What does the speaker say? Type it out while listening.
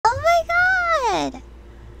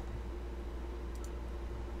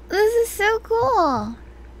cool.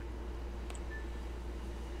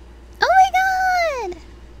 Oh my god!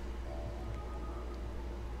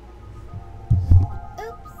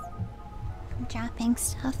 Oops. I'm dropping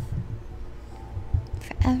stuff.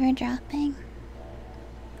 Forever dropping.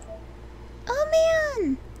 Oh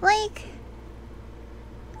man! Like,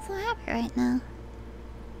 I'm so happy right now.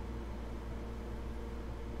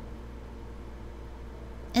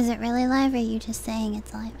 Is it really live or are you just saying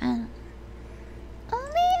it's live? I don't know. Oh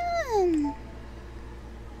man!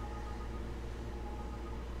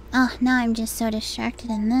 Oh, now I'm just so distracted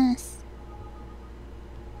in this.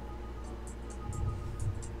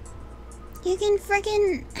 You can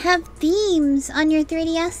freaking have themes on your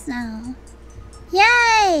 3DS now.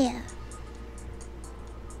 Yay!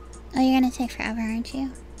 Oh, you're gonna take forever, aren't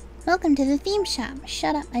you? Welcome to the theme shop.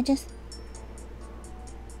 Shut up, I just...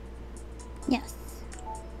 Yes.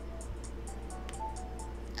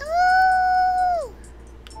 Oh!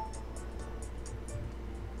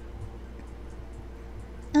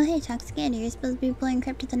 Oh, hey, Toxi, you're supposed to be playing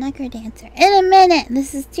Crypt with the NecroDancer. In a minute!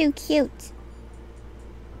 This is too cute.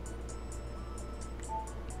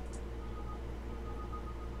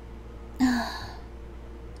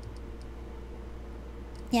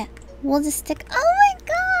 Yeah, we'll just stick. Oh my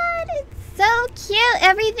god, it's so cute.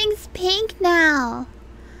 Everything's pink now.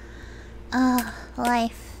 Oh,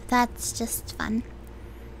 life. That's just fun.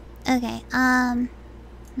 Okay, let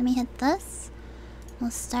me hit this. We'll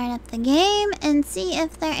start up the game and see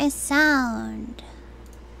if there is sound.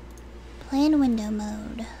 Play in window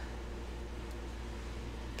mode.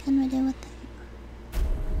 Can we do with that?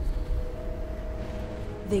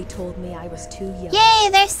 They told me I was too young. Yay,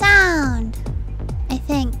 there's sound! I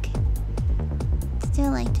think.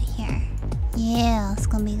 Still like to hear. Yeah, it's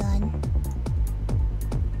gonna be good.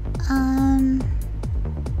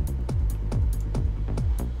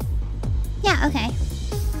 Yeah, okay.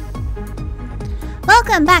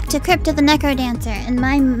 Welcome back to Crypt of the NecroDancer, and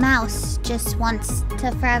my mouse just wants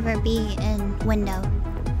to forever be in window.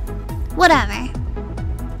 Whatever.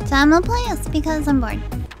 So I'm gonna play this because I'm bored.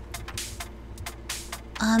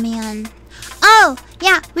 Oh man. Oh,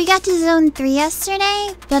 yeah, we got to Zone 3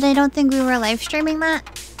 yesterday, but I don't think we were live streaming that.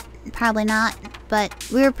 Probably not, but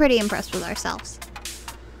we were pretty impressed with ourselves.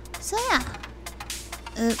 So yeah.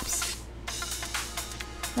 Oops.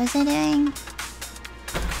 What was I doing?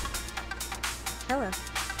 Hello.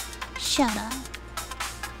 Shut up.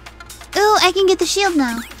 Ooh, I can get the shield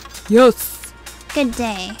now. Yes. Good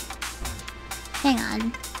day. Hang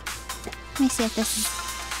on. Let me see if this is...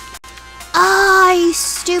 Oh, you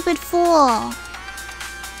stupid fool.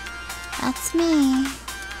 That's me.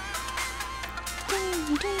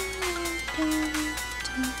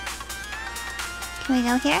 Can we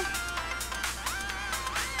go here?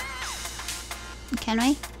 Can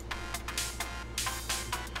we?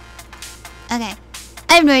 Okay.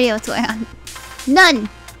 I have no idea what's going on. None!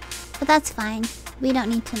 But that's fine. We don't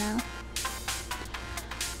need to know.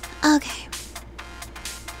 Okay.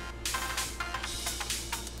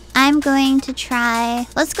 I'm going to try...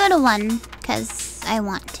 Let's go to 1, because I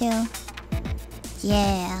want to.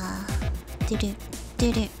 Yeah. Do-do,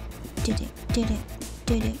 do-do, do-do, do-do,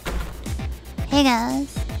 do-do. Hey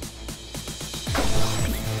guys.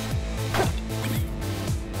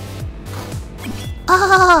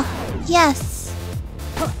 Oh, yes.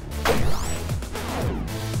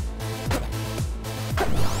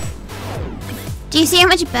 Do you see how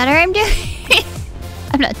much better I'm doing?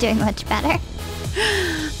 I'm not doing much better.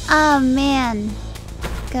 Oh man.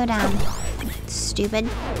 Go down. Stupid.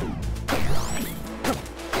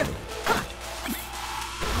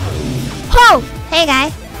 Oh! Hey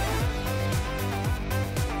guy.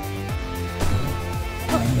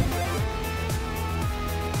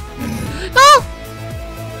 Oh!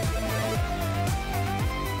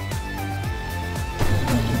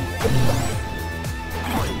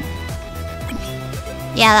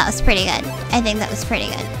 Yeah, that was pretty good. I think that was pretty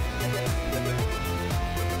good.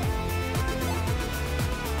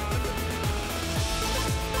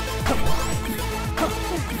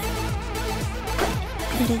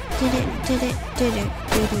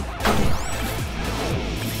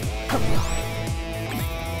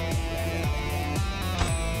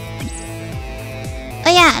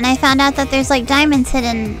 Oh yeah, and I found out that there's like diamonds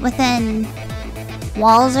hidden within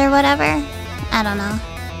walls or whatever. I don't know.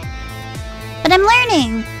 But I'm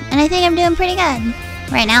learning, and I think I'm doing pretty good.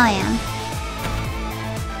 Right now I am.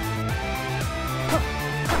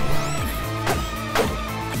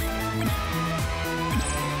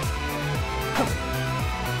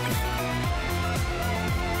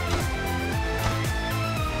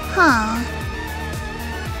 Huh.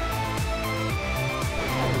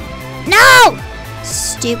 No!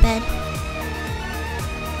 Stupid.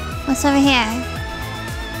 What's over here?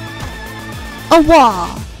 A wall.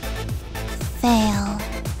 Fail.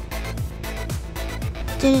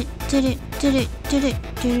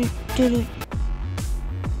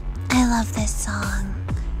 I love this song.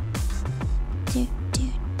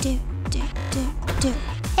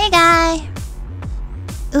 Hey, guy.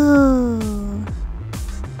 Ooh.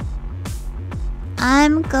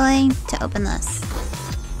 I'm going to open this.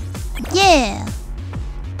 Yeah.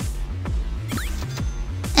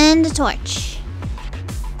 And a torch.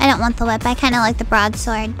 I don't want the whip. I kind of like the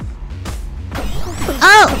broadsword.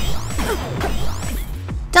 Oh!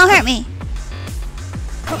 Don't hurt me.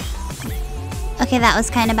 Okay, that was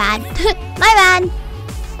kind of bad. My bad.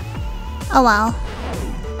 Oh well.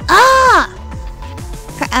 Ah!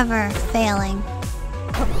 Forever failing.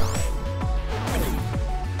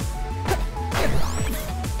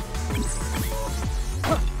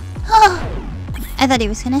 Oh! I thought he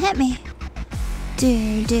was gonna hit me.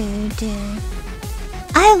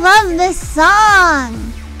 I love this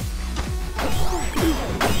song!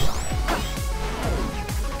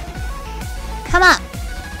 Come up.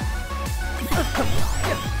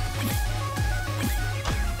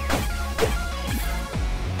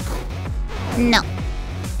 No.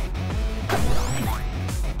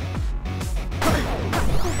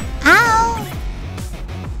 Ow!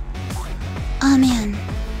 Oh man.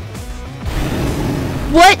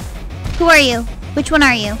 What? Who are you? Which one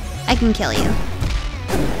are you? I can kill you.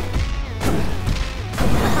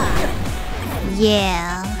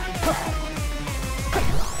 Yeah.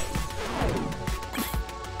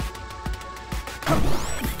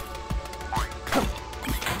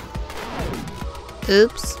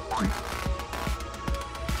 Oops.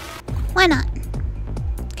 Why not?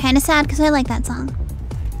 Kinda sad because I like that song.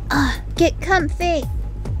 Get comfy.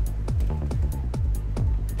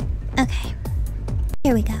 Okay.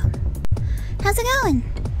 Here we go. How's it going?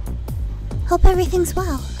 Hope everything's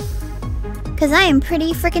well. Cause I am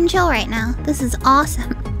pretty freaking chill right now. This is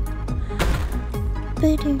awesome.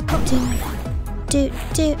 They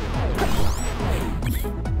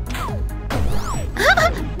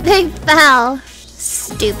fell.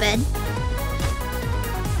 Stupid.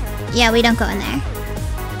 Yeah, we don't go in there.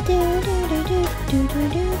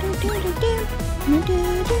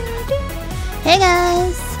 Hey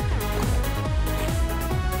guys.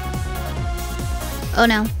 Oh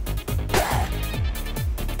no.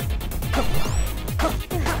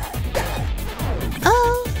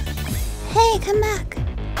 Oh. Hey, come back.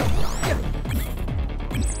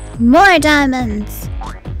 More diamonds.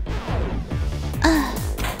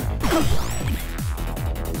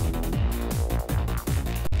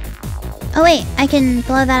 Oh wait, I can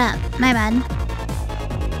blow that up. My bad.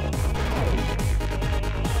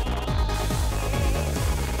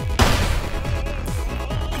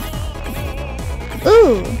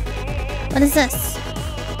 Ooh! What is this?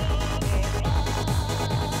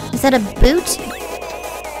 Is that a boot?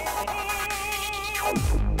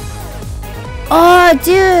 Oh,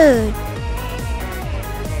 dude!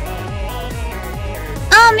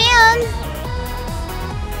 Oh, man!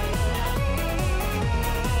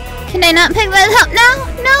 Can I not pick that up now?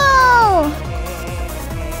 No!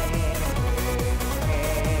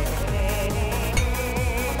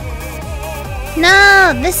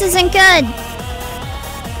 No, this isn't good.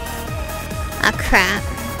 Ah, crap.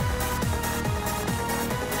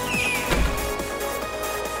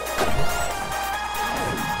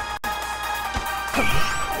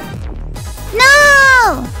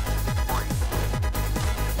 No!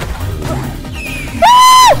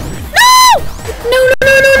 No!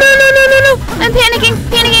 I'm panicking.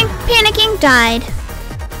 Died.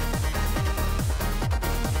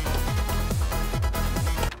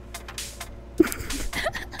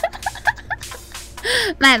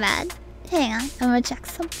 My bad. Hang on, I'm gonna check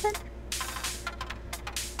something.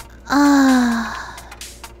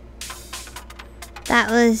 That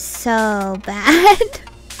was so bad.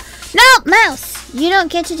 No, mouse! You don't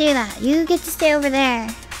get to do that. You get to stay over there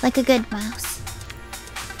like a good mouse.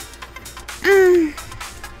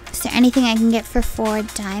 Is there anything I can get for 4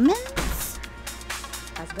 diamonds?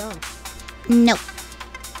 Let's go. Nope.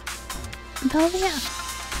 Probably yeah.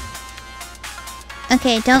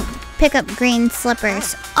 Okay, don't pick up green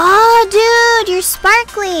slippers. Oh, dude, you're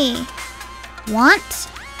sparkly. Want?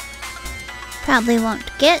 Probably won't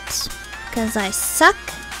get, because I suck.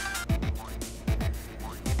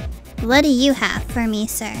 What do you have for me,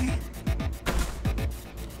 sir?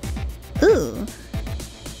 Ooh.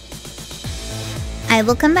 I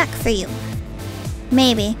will come back for you.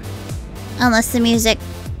 Maybe. Unless the music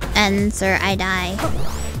ends or I die.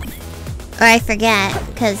 Or I forget,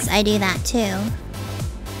 because I do that too.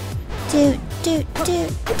 do, do,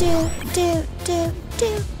 do, do, do,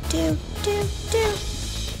 do, do, do, do.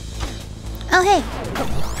 Oh, hey.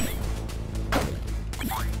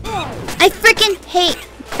 I freaking hate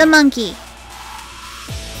the monkey.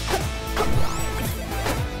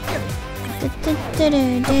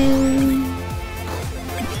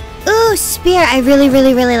 Ooh, spear. I really,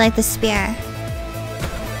 really, really like the spear.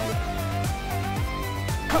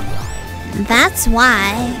 That's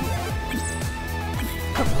why.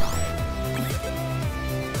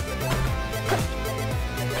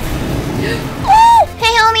 Oh,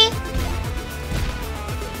 hey, homie.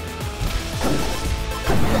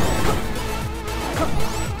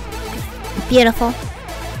 Beautiful.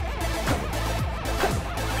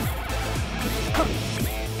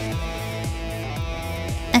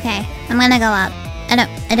 Okay, I'm gonna go up.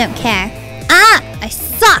 I don't care. Ah! I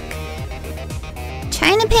suck!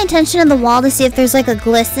 Trying to pay attention to the wall to see if there's like a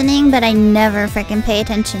glistening, but I never freaking pay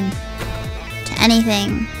attention to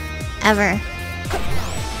anything. Ever.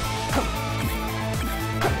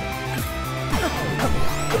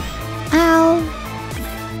 Ow.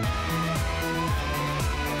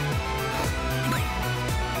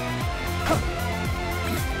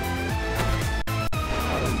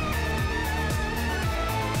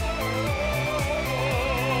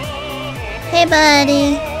 Hey,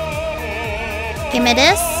 buddy. Give me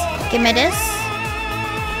this. Give me this.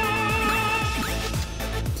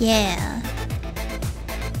 Yeah.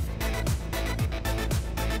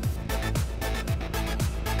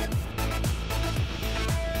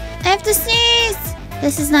 I have to sneeze.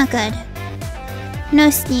 This is not good. No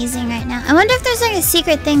sneezing right now. I wonder if there's like a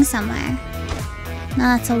secret thing somewhere.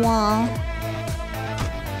 No, it's a wall.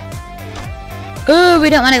 Ooh, we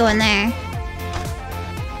don't want to go in there.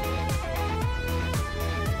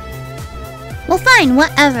 Well, fine,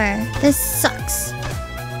 whatever. This sucks.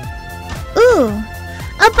 Ooh,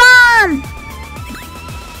 a bomb!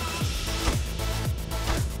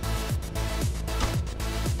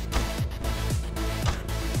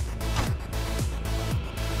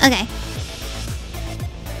 Okay.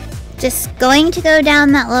 Just going to go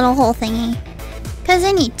down that little hole thingy. 'Cause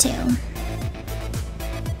I need to.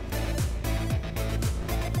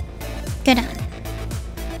 Go down.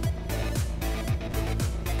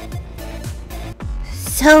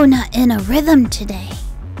 So not in a rhythm today.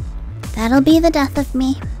 That'll be the death of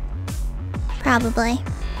me. Probably.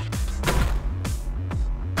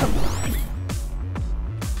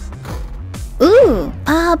 Ooh,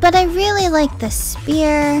 but I really like the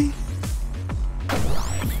spear.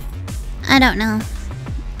 I don't know.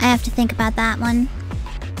 I have to think about that one.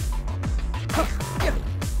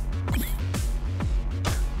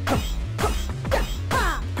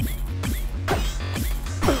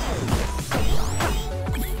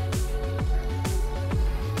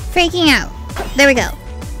 Freaking out. There we go.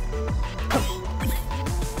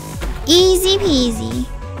 Easy peasy.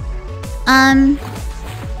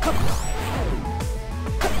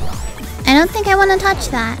 I don't think I want to touch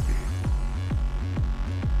that.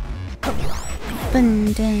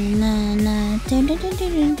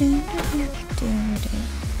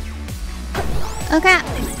 Oh crap.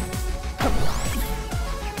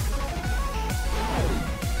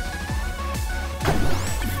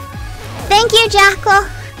 Thank you, Jackal.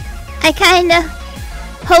 I kinda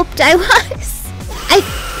hoped I was.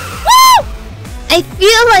 I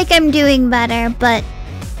feel like I'm doing better, but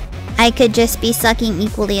I could just be sucking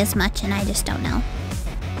equally as much and I just don't know.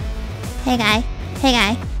 Hey guy. Hey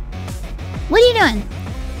guy. What are you doing?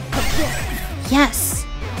 Yes.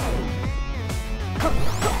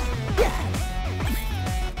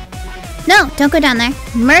 No, don't go down there.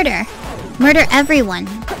 Murder. Murder everyone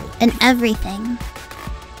and everything.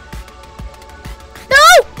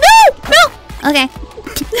 Okay.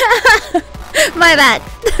 My bad.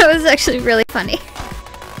 That was actually really funny.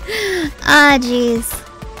 Ah, jeez.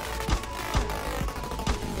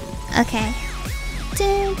 Okay.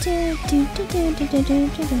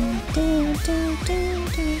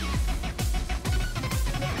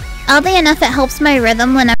 Oddly enough, it helps my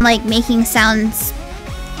rhythm when I'm like making sounds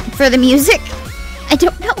for the music. I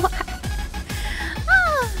don't know why.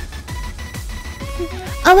 Ah.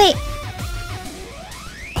 Oh, wait.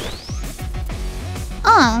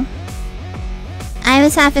 Oh. I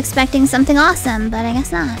was half expecting something awesome, but I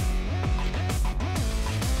guess not.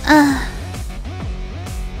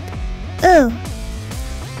 Ooh.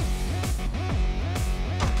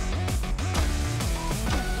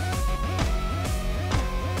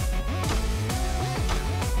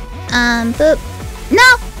 Boop.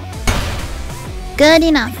 No! Good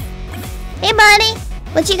enough. Hey, buddy.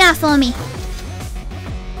 What you got for me?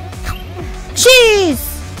 Cheese!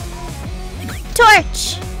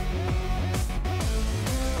 Torch!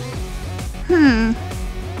 No!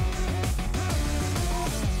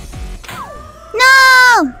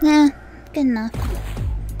 Nah, good enough.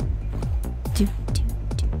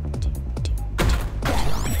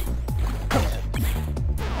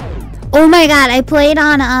 Oh my god, I played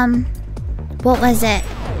on, what was it?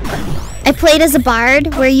 I played as a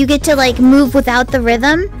bard where you get to, like, move without the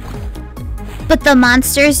rhythm, but the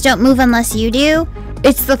monsters don't move unless you do.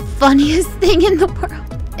 It's the funniest thing in the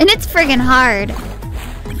world. And it's friggin' hard.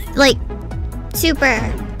 Like, super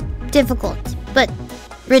difficult, but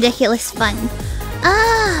ridiculous fun.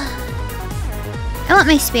 Ah! I want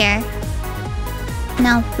my spear.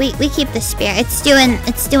 No, we keep the spear. It's doing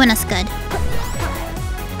us good.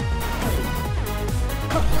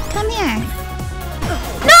 Come here.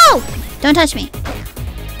 No! Don't touch me.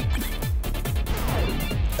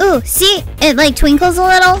 Ooh, see? It like twinkles a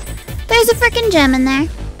little. There's a freaking gem in there.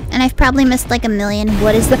 And I've probably missed like a million.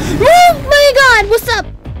 What is the— oh my god! What's up?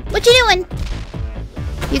 What you doing?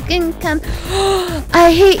 You can come.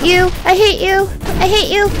 I hate you. I hate you. I hate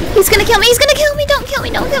you. He's gonna kill me. He's gonna kill me. Don't kill me.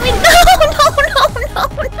 Don't kill me. No, no, no,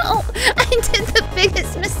 no, no. I did the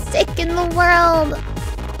biggest mistake in the world.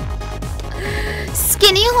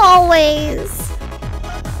 Skinny hallways.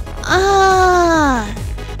 Ah.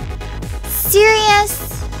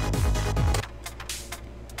 Serious?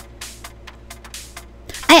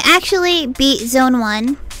 I actually beat Zone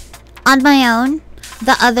 1 on my own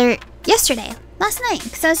yesterday. Last night,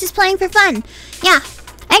 because I was just playing for fun. Yeah,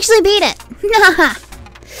 I actually beat it.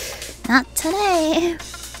 Not today.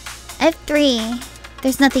 I have 3.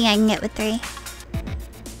 There's nothing I can get with 3.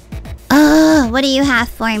 Oh, what do you have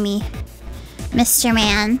for me, Mr.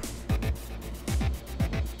 Man?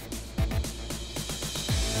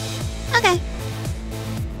 Okay.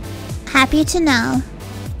 Happy to know.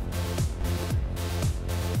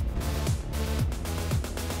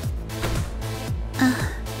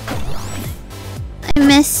 I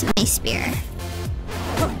miss my spear.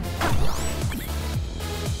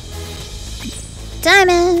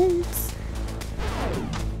 Diamonds.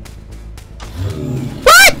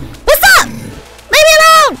 What? What's up? Leave me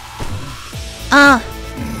alone! Oh,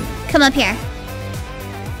 come up here.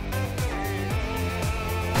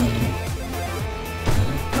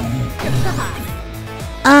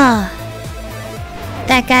 Ah,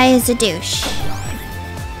 that guy is a douche.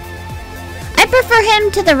 I prefer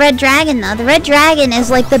him to the red dragon though. The red dragon is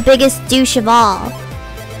like the biggest douche of all.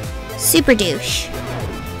 Super douche.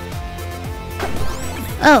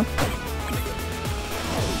 Oh.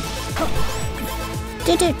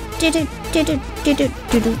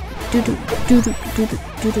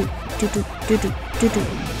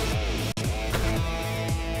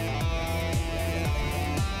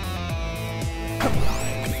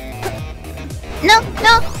 No,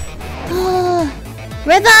 no. Oh,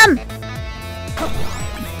 rhythm.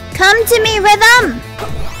 Come to me, rhythm.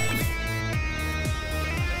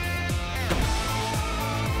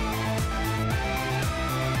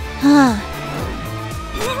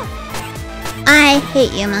 I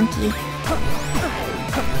hate you, monkey.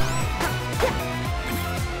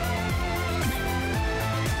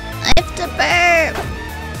 I have to burp.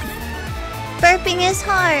 Burping is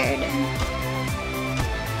hard.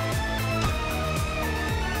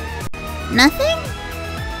 Nothing?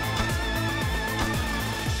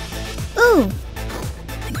 Ooh.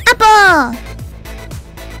 Apple!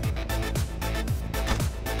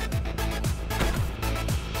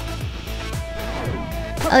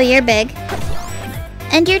 Oh, you're big.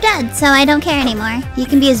 And you're dead, so I don't care anymore. You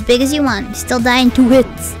can be as big as you want. You still die in 2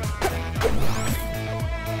 hits.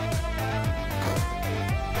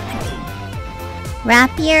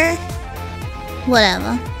 Rapier?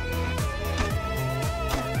 Whatever.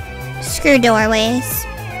 Screw doorways.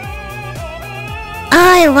 Oh,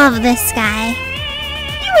 I love this guy.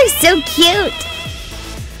 You are so cute.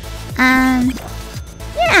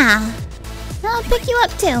 Yeah. I'll pick you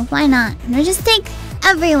up too. Why not? We'll just take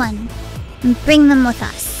everyone and bring them with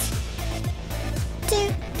us.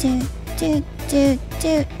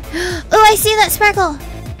 Oh, I see that sparkle.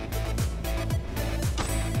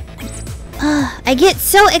 I get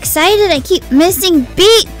so excited. I keep missing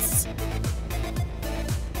beats.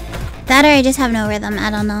 That or I just have no rhythm. I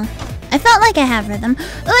don't know. I felt like I have rhythm.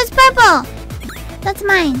 Oh, it's purple. That's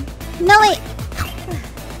mine. No, wait.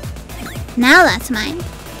 Now that's mine.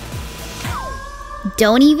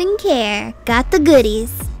 Don't even care. Got the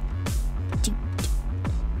goodies.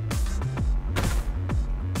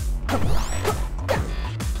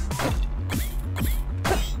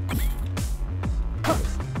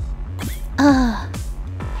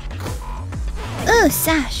 Ooh,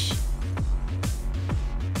 sash.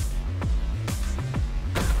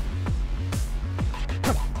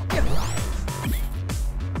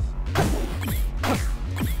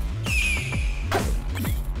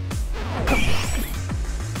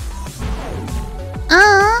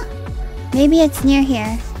 Maybe it's near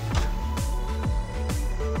here.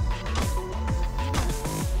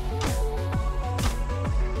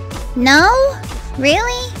 No?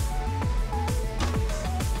 Really?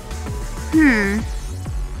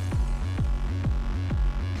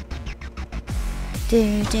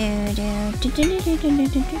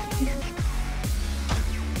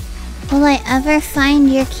 Will I ever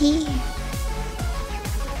find your key?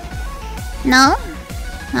 No?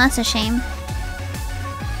 That's a shame.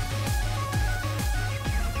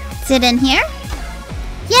 Is it in here?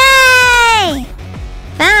 Yay!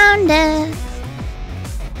 Found it!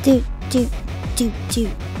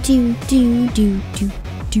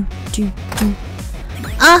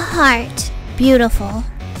 A heart. Beautiful.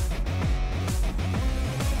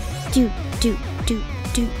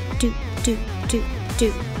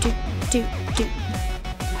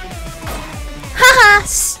 Haha,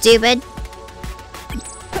 stupid.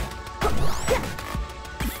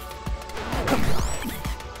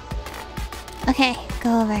 Okay,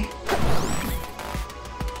 go over.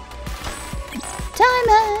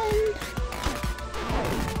 Diamond!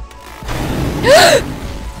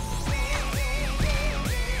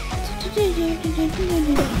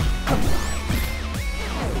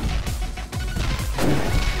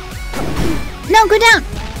 No, go down!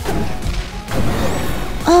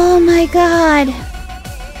 Oh my god!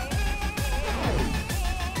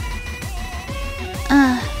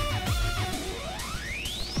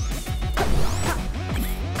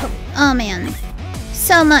 Oh man.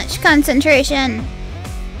 So much concentration.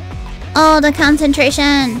 All the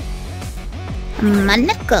concentration. My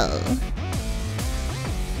knuckle.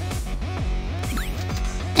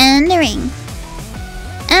 And the ring.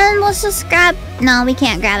 And let's just grab... No, we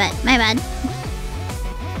can't grab it. My bad.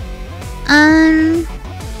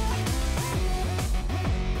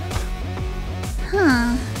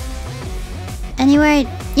 Huh. Anywhere...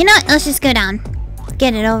 You know what? Let's just go down.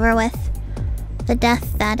 Get it over with. The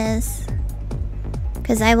death, that is.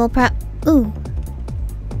 Because I will Ooh.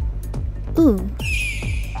 Ooh.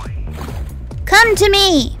 Come to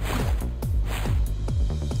me!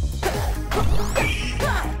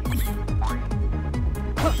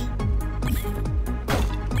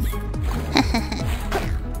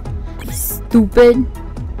 Stupid.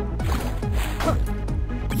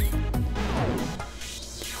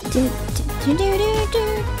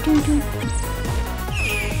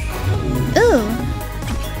 Ooh.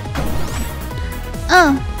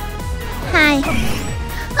 Oh. Hi.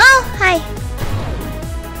 Oh, hi.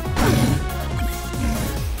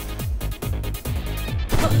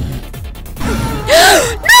 No!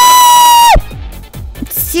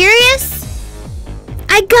 Serious?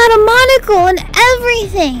 I got a monocle and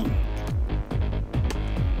everything.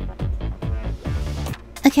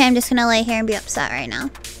 Okay, I'm just gonna lay here and be upset right now.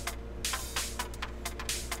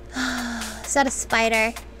 Is that a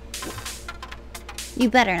spider? You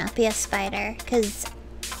better not be a spider, because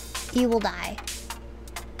you will die.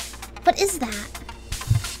 What is that?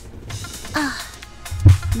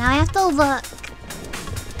 Now I have to look.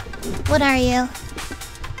 What are you?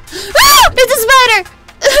 Ah! It's a spider!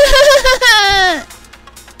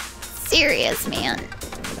 Serious, man.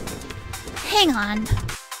 Hang on.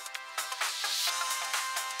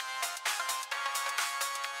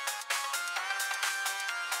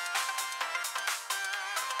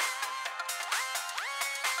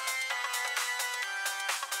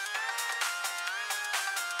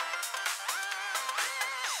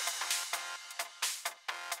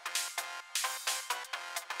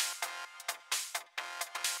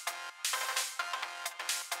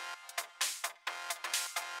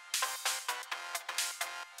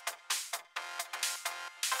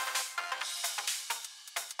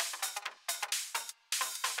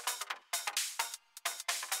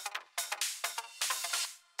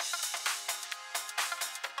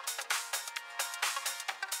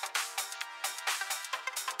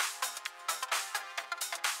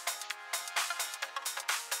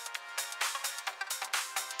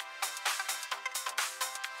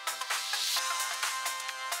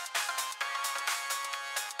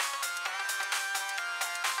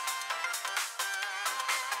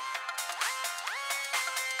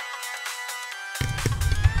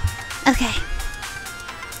 Okay.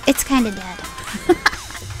 It's kind of dead.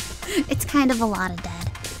 It's kind of a lot of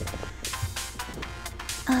dead.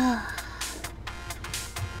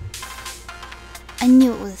 I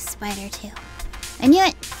knew it was a spider too. I knew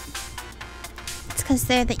it! It's because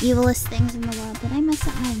they're the evilest things in the world. Did I mess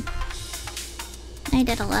up mine? I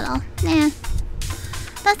did a little. Nah.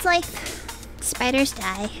 That's life. Spiders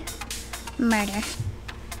die. Murder.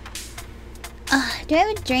 Do I have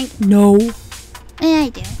a drink? No. Yeah, I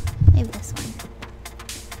do. Maybe this one.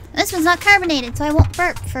 This one's not carbonated, so I won't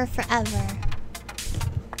burp for forever.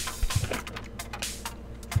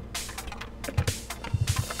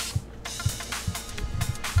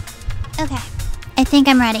 Okay, I think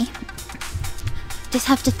I'm ready. Just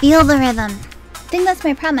have to feel the rhythm. I think that's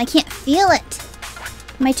my problem, I can't feel it.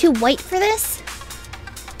 Am I too white for this?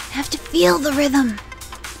 I have to feel the rhythm.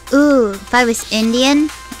 Ooh, if I was Indian,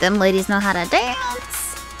 them ladies know how to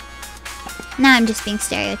dance. Now I'm just being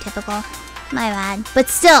stereotypical. My bad. But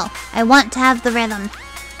still, I want to have the rhythm.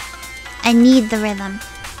 I need the rhythm.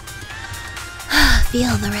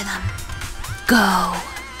 Feel the rhythm. Go.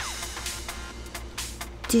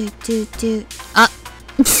 Do. I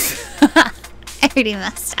already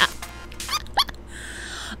messed up.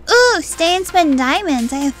 Ooh, stay and spend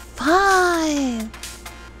diamonds. I have 5.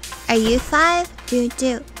 Are you 5?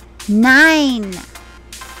 Do. 9.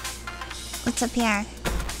 What's up here?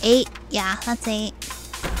 8. Yeah, that's 8.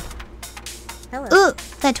 Hello. Ooh,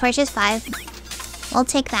 that torch is 5. We'll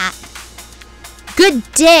take that. Good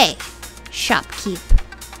day, shopkeep.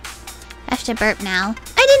 I have to burp now.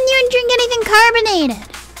 I didn't even drink anything carbonated.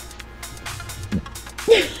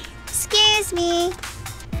 Excuse me.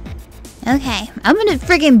 Okay, I'm gonna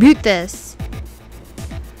friggin' boot this.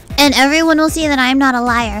 And everyone will see that I'm not a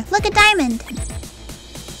liar. Look, a diamond.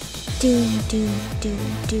 Do.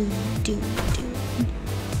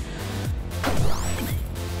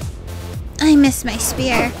 I missed my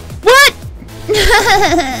spear. What?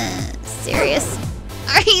 Serious?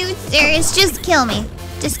 Are you serious? Just kill me.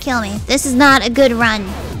 Just kill me. This is not a good run.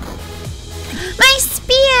 My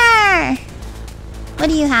spear! What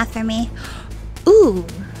do you have for me? Ooh.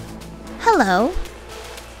 Hello.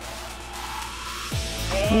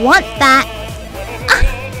 Want that?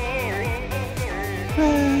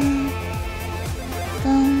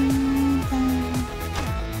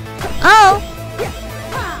 Oh!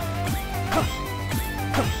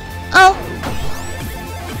 Oh!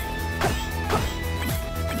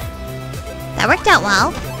 That worked out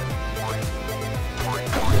well.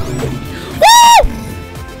 Woo!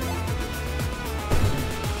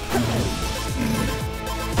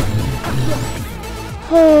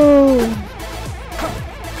 Oh.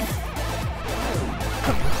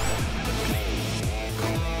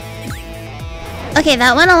 Okay,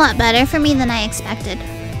 that went a lot better for me than I expected.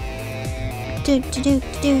 Do.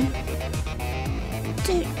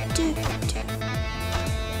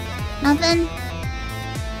 Nothing?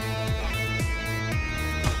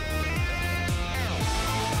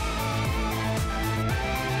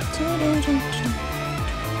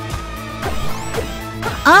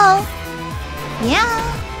 Oh! Yeah!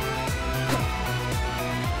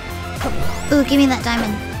 Ooh, give me that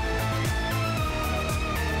diamond.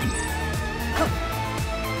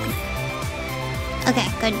 Okay,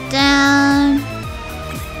 go down.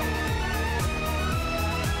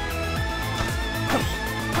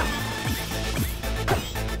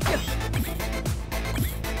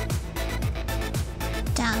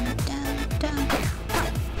 Down.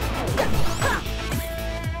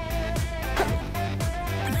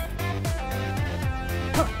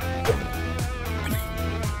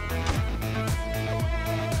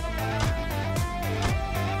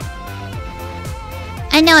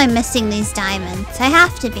 I know I'm missing these diamonds. I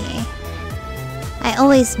have to be. I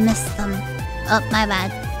always miss them. Oh, my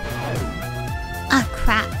bad. Ah,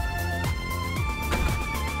 crap.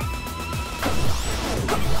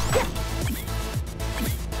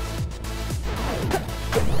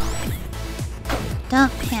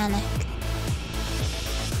 Don't panic.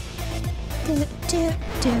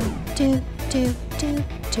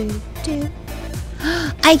 Do.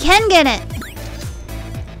 I can get it!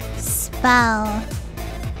 Spell.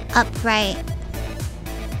 Upright.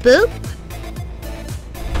 Boop?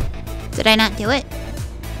 Did I not do it?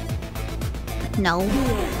 No.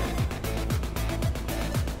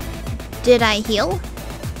 Did I heal?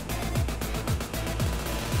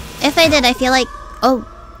 If I did, I feel like... Oh.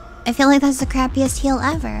 I feel like that's the crappiest heal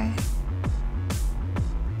ever.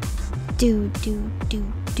 Do.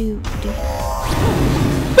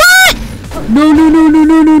 What?! No!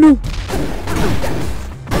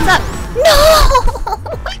 What's up? No!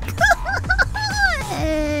 Oh my god!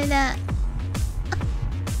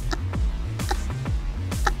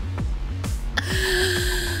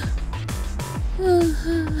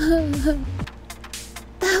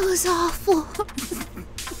 That was awful.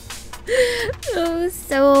 That was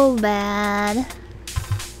so bad.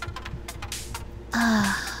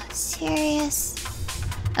 Serious?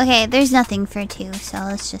 Okay, there's nothing for 2, so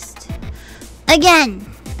let's just... Again!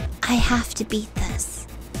 I have to beat this.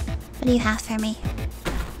 What do you have for me?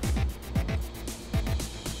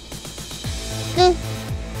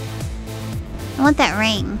 I want that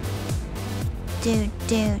ring. Do.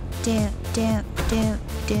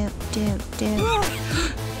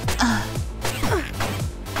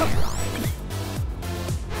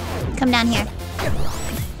 Come down here.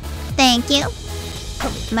 Thank you.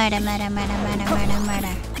 Murder.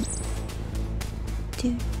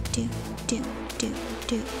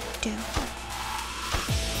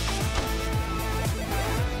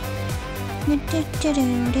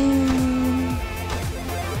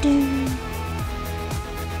 Do.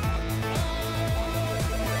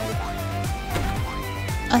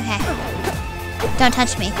 Okay. Don't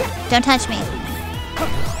touch me. Don't touch me.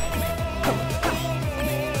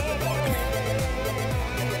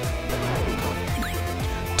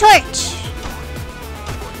 Torch!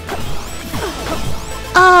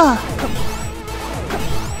 Oh!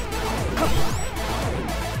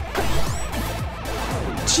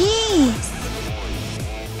 Jeez!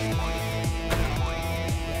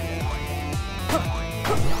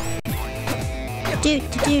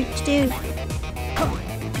 Do.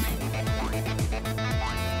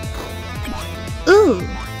 Ooh!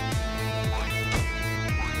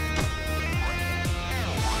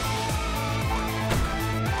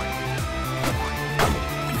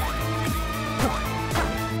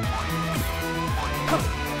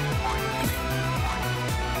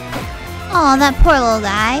 Oh, that poor little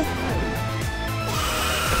guy.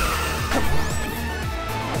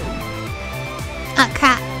 Oh,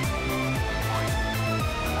 crap.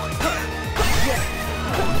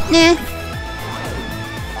 Nah.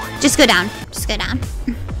 Just go down. Just go down.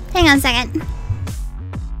 Hang on a second.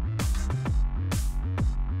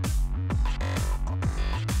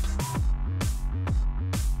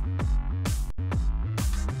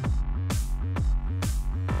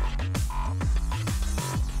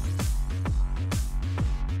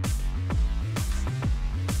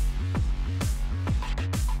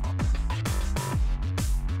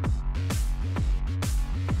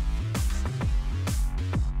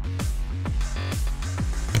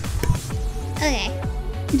 Okay.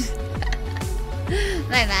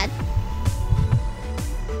 My bad.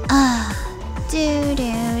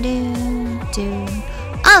 Do.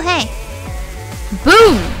 Oh, hey.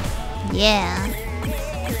 Boom. Yeah.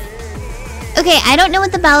 Okay, I don't know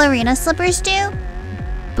what the ballerina slippers do,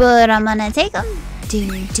 but I'm gonna take them.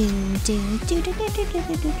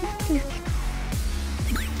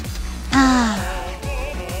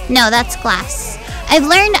 No, that's glass. I've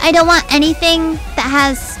learned I don't want anything that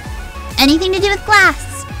has anything to do with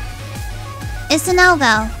glass. It's a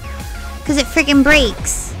no-go. Because it freaking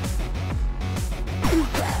breaks.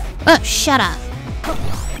 Oh, shut up.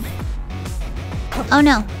 Oh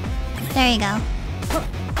no. There you go.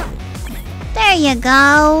 There you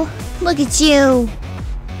go. Look at you.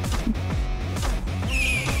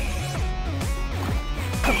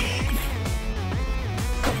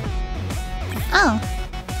 Oh.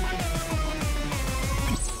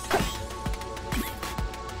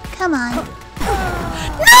 Come on.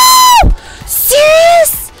 No!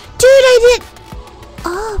 Serious? Dude, I did...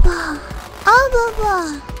 Oh, blah.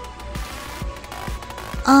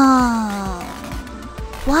 Oh.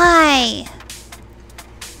 Why?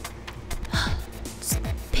 Just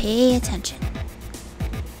pay attention.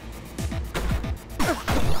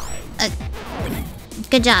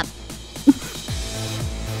 Good job.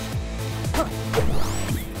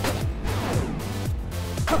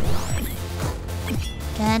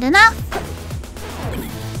 Good enough.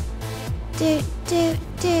 Do.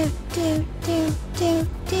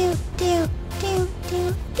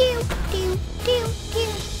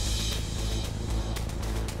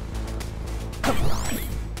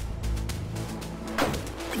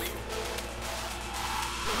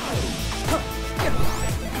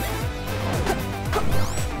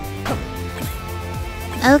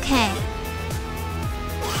 Okay.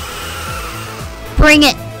 Bring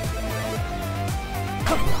it.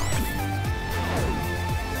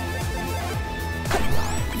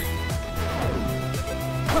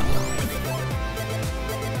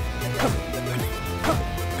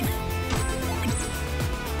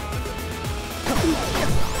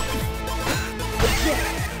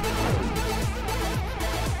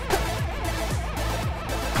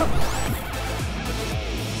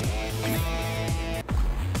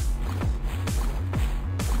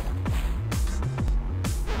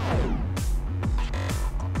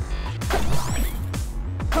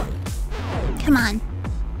 Come on.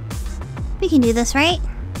 We can do this, right?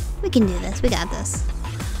 We can do this. We got this.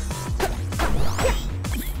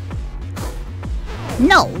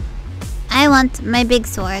 No! I want my big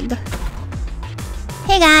sword.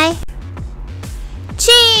 Hey, guy.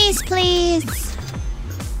 Cheese, please!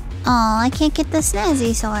 Oh, I can't get the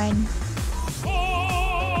snazzy sword.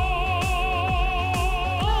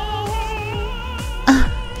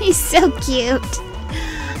 He's so cute.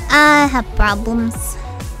 I have problems.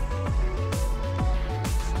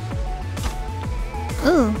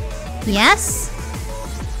 Ooh. Yes?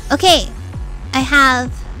 Okay. I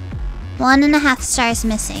have 1.5 stars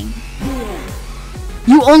missing.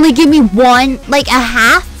 You only give me one? Like a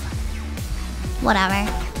half? Whatever.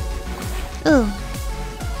 Ooh.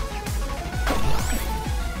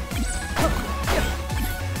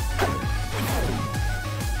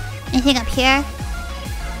 Anything up here?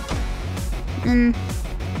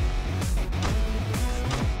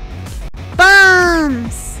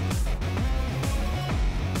 Bombs!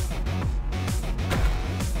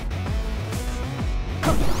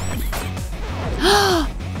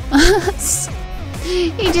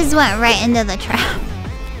 He just went right into the trap.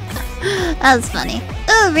 That was funny.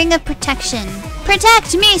 Ooh, ring of protection.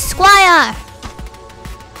 Protect me, Squire!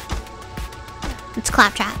 It's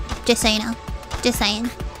Claptrap, just so you know. Just saying.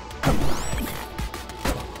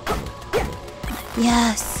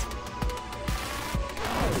 Yes.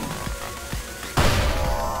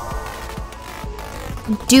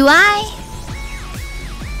 Do I?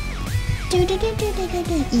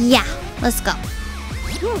 Yeah, let's go.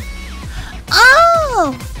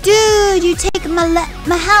 Oh, dude, you take my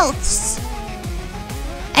healths.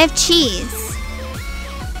 I have cheese.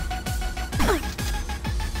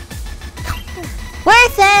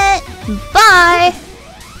 Worth it. Bye.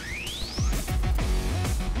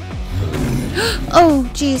 Oh,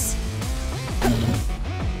 jeez.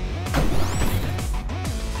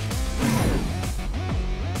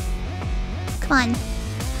 Come on.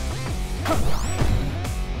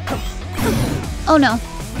 Oh no.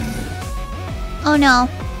 Oh no.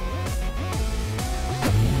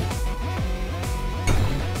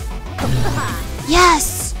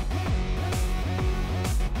 Yes!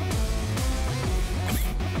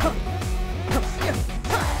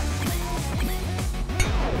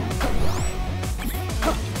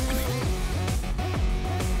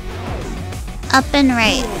 Up and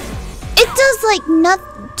right. It does like nothing.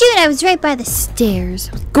 Dude, I was right by the stairs.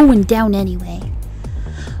 I was going down anyway.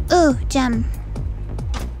 Ooh, gem.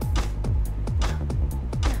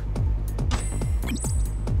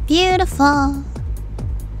 Beautiful.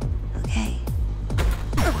 Okay.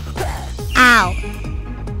 Ow.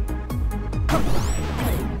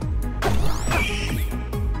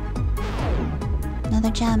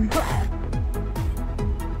 Another gem.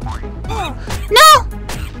 No!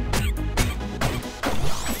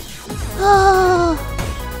 Oh.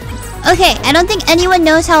 Okay, I don't think anyone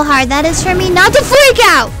knows how hard that is for me not to freak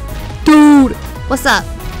out! Dude! What's up?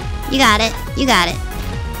 You got it. You got it.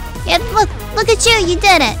 Yeah, look at you. You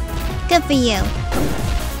did it. Good for you.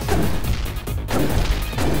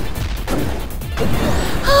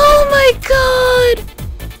 Oh my god!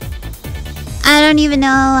 I don't even know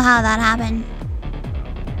how that happened.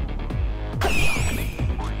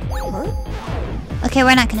 Okay,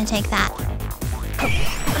 we're not gonna take that.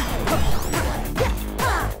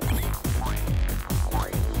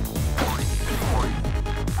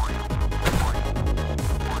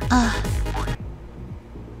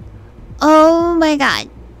 Oh my god.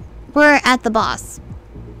 We're at the boss.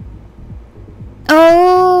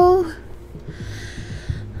 Oh.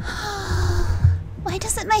 Why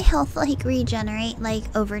doesn't my health like regenerate like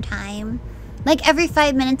over time? Like every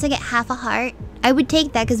 5 minutes I get half a heart. I would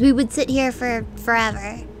take that because we would sit here for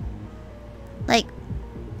forever. Like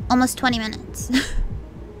almost 20 minutes.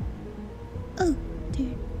 Oh.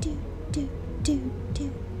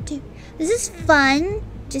 This is fun.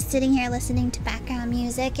 Just sitting here listening to background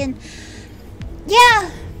music and yeah,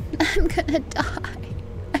 I'm gonna die.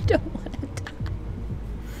 I don't want to die.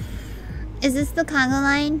 Is this the conga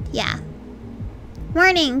line? Yeah.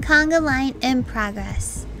 Warning, conga line in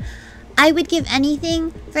progress. I would give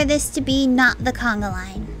anything for this to be not the conga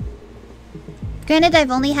line. Granted, I've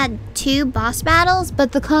only had 2 boss battles,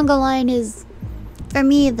 but the conga line is, for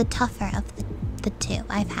me, the tougher of the 2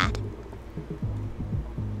 I've had.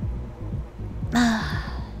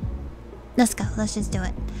 Let's go. Let's just do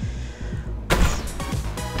it.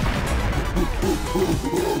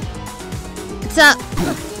 What's up?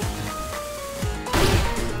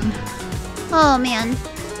 Oh, man.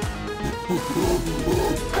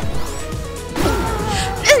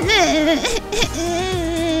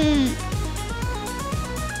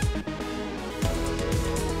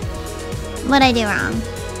 What'd I do wrong?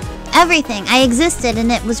 Everything. I existed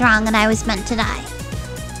and it was wrong and I was meant to die.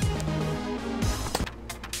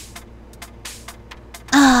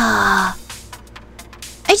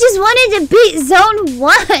 I just wanted to beat Zone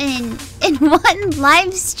 1 in one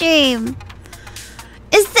live stream.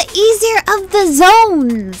 It's the easier of the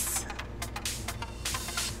zones.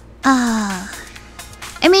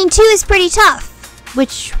 I mean, 2 is pretty tough,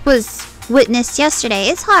 which was witnessed yesterday.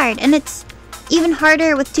 It's hard, and it's even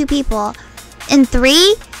harder with 2 people. And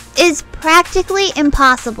 3 is practically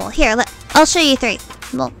impossible. Here, I'll show you 3.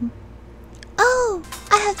 Well, oh,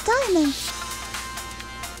 I have diamonds.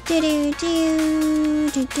 Do do do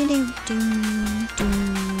do do do do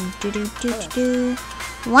do do do do.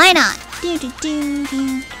 Why not? Do do do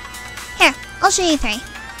do. Here, I'll show you 3.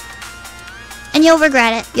 And you'll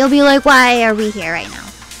regret it. You'll be like, why are we here right now?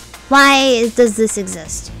 Why does this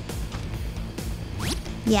exist?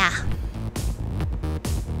 Yeah.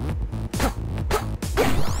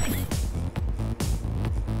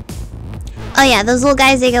 Oh yeah, those little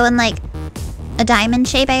guys, they go in like a diamond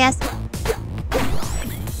shape, I guess.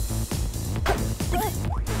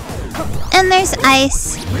 And there's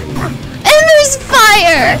ice. And there's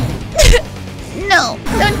fire! No,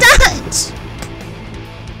 don't touch!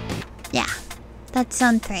 Yeah, that's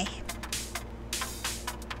zone 3.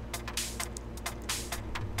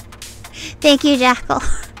 Thank you, Jackal.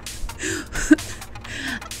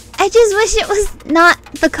 I just wish it was not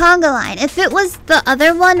the conga line. If it was the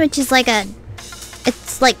other one, which is like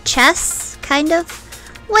it's like chess, kind of.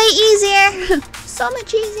 Way easier. So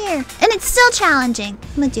much easier. And it's still challenging.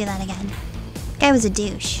 I'm gonna do that again. Guy was a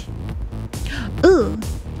douche. Ooh.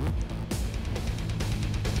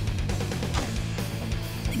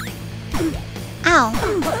 Ow.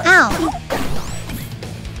 Ow.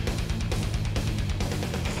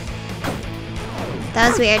 That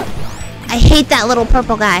was weird. I hate that little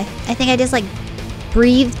purple guy. I think I just like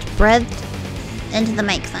breathed into the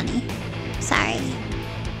mic funny. Sorry.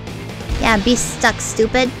 Yeah, be stuck,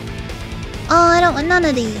 stupid. Oh, I don't want none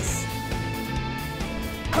of these.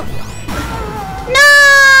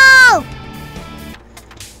 No!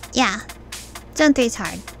 Yeah. Zone 3 is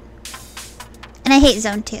hard. And I hate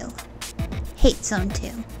Zone 2. Hate Zone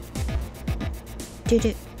 2.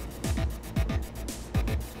 Doo-doo.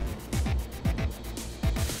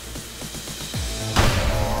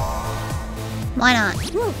 Why not?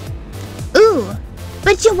 Ooh!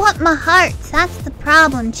 But you want my hearts! That's the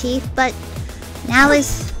problem, Chief. But now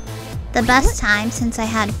is the best time since I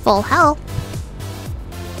had full health.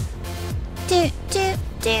 Do, do,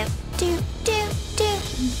 do, do, do, do.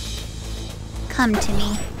 Come to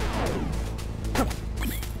me.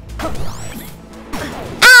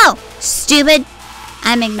 Ow! Stupid!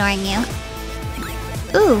 I'm ignoring you.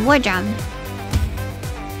 Ooh, war drum.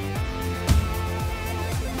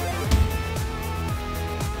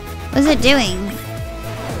 What's it doing?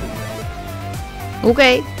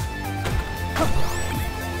 Okay.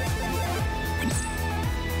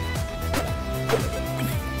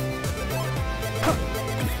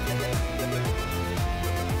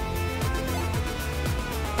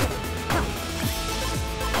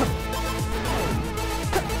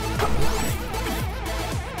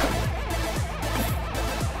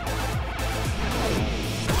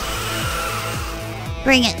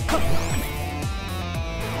 Bring it.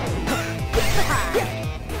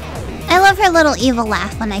 I love her little evil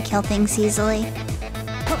laugh when I kill things easily.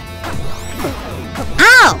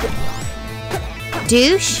 Ow!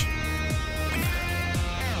 Douche.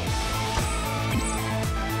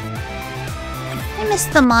 I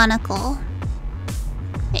missed the monocle.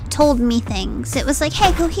 It told me things. It was like,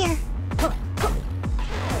 hey, go here.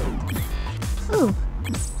 Ooh.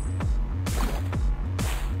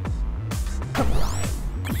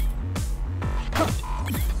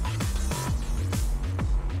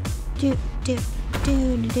 Do, do,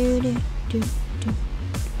 do, do, do, do, do.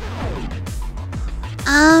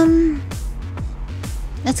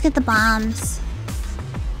 Let's get the bombs.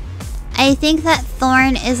 I think that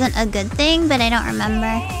thorn isn't a good thing, but I don't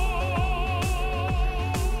remember.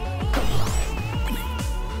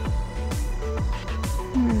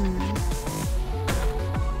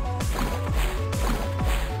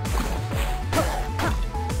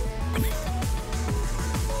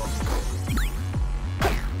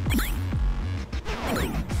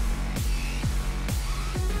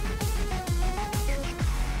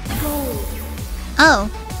 Oh.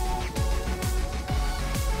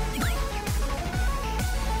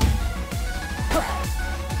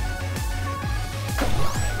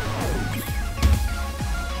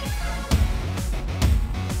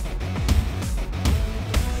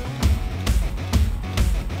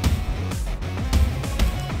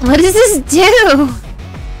 What does this do?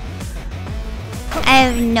 I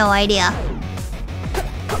have no idea.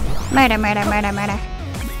 Murder, murder, murder, murder.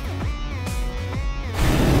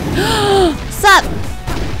 Sup?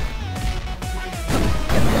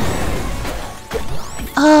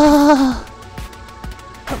 Oh.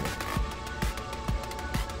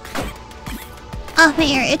 Oh, my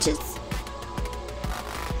ear itches.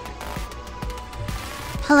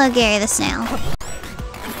 Hello, Gary the snail.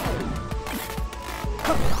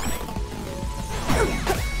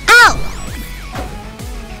 Ow!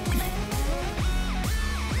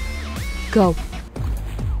 Go.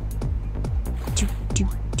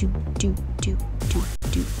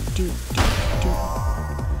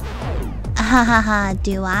 Ha ha ha,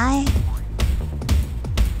 do I?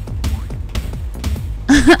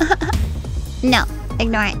 No,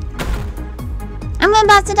 ignore it. I'm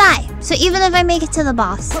about to die, so even if I make it to the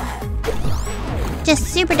boss, just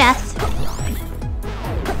super death.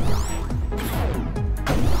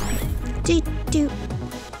 Do do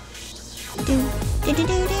do do do do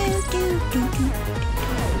do do do.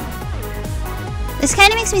 This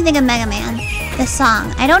kind of makes me think of Mega Man. This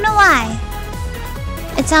song. I don't know why.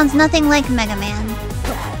 It sounds nothing like Mega Man.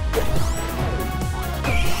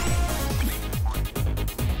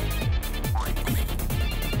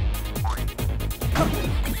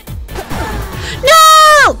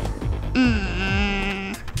 No!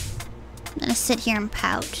 I'm gonna sit here and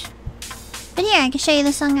pout. But here, I can show you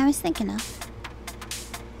the song I was thinking of.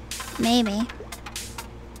 Maybe.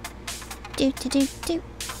 Do do do do.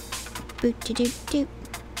 Boot do do do.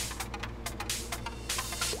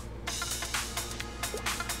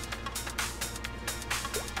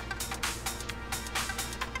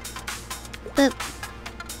 Boop.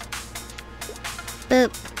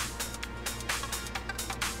 Boop.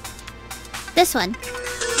 This one.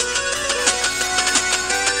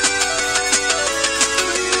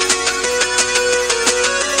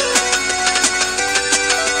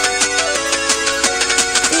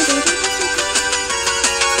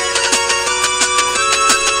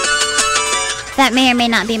 That may or may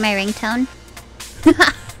not be my ringtone.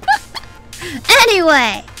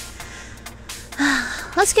 Anyway.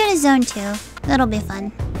 Let's go to Zone 2. That'll be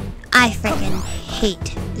fun. I freaking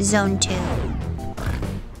hate Zone 2.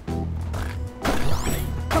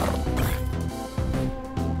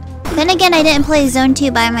 Then again, I didn't play Zone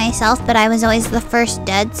 2 by myself, but I was always the first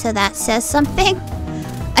dead, so that says something.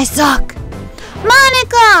 I suck!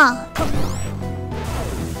 Monica!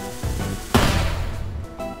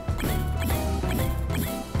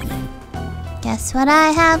 Guess what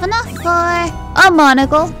I have enough for? A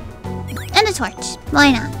monocle. And a torch.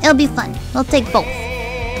 Why not? It'll be fun. We'll take both.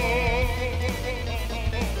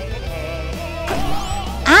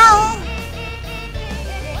 Ow!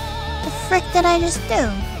 The frick did I just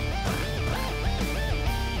do?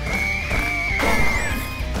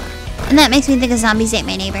 And that makes me think of Zombies Ate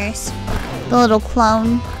My Neighbors. The little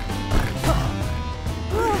clone.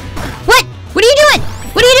 What? What are you doing?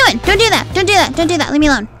 What are you doing? Don't do that. Don't do that. Don't do that. Leave me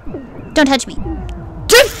alone. Don't touch me.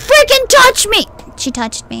 Don't freaking touch me! She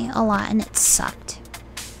touched me a lot and it sucked.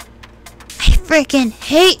 I freaking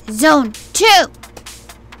hate Zone 2!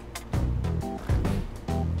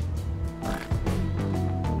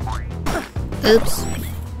 Oops.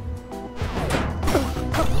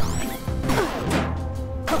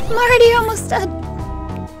 I'm already almost dead.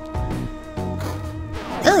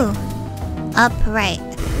 Ooh. Upright.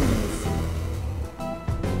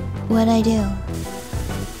 What'd I do?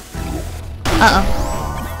 Uh-oh.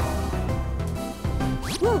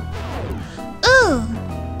 Ooh!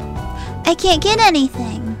 I can't get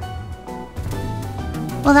anything.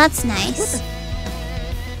 Well, that's nice.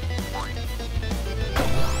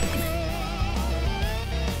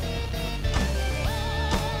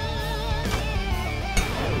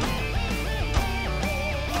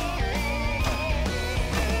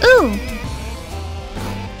 Ooh!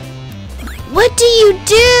 What do you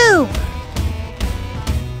do?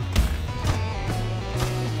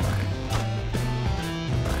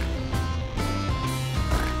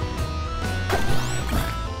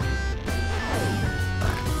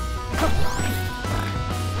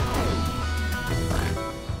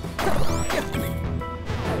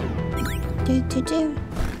 Do.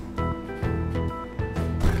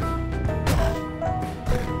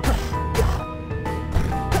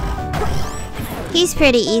 He's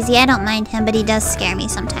pretty easy. I don't mind him, but he does scare me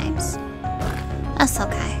sometimes. That's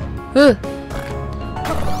okay.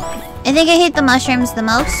 I think I hate the mushrooms the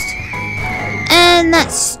most. And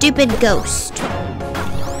that stupid ghost.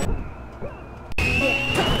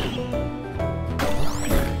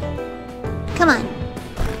 Come on.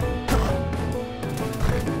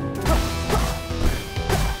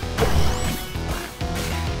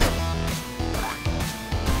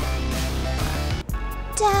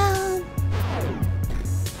 Down.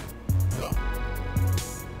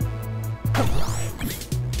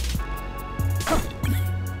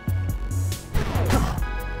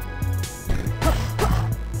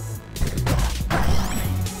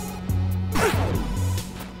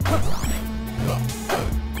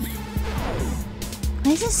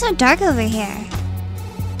 Why is it it so dark over here?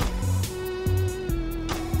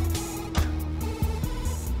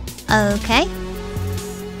 Okay.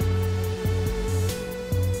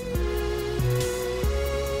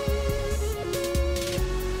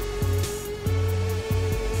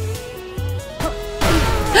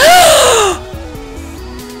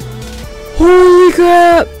 Holy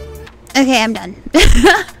crap! Okay, I'm done.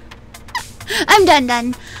 I'm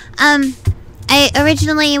done. I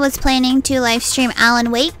originally was planning to live stream Alan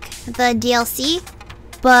Wake, the DLC,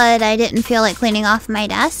 but I didn't feel like cleaning off my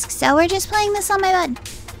desk, so we're just playing this on my bed.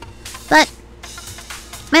 But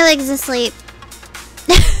my leg's asleep.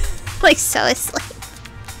 Like, so asleep.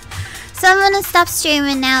 So I'm gonna stop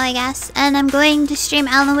streaming now, I guess, and I'm going to stream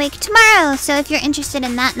Alan Wake tomorrow, so if you're interested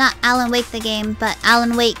in that, not Alan Wake the game, but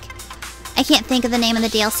Alan Wake, I can't think of the name of the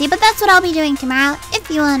DLC, but that's what I'll be doing tomorrow, if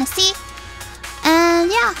you wanna see. And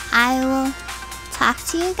yeah, I will talk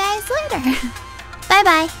to you guys later. Bye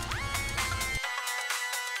bye.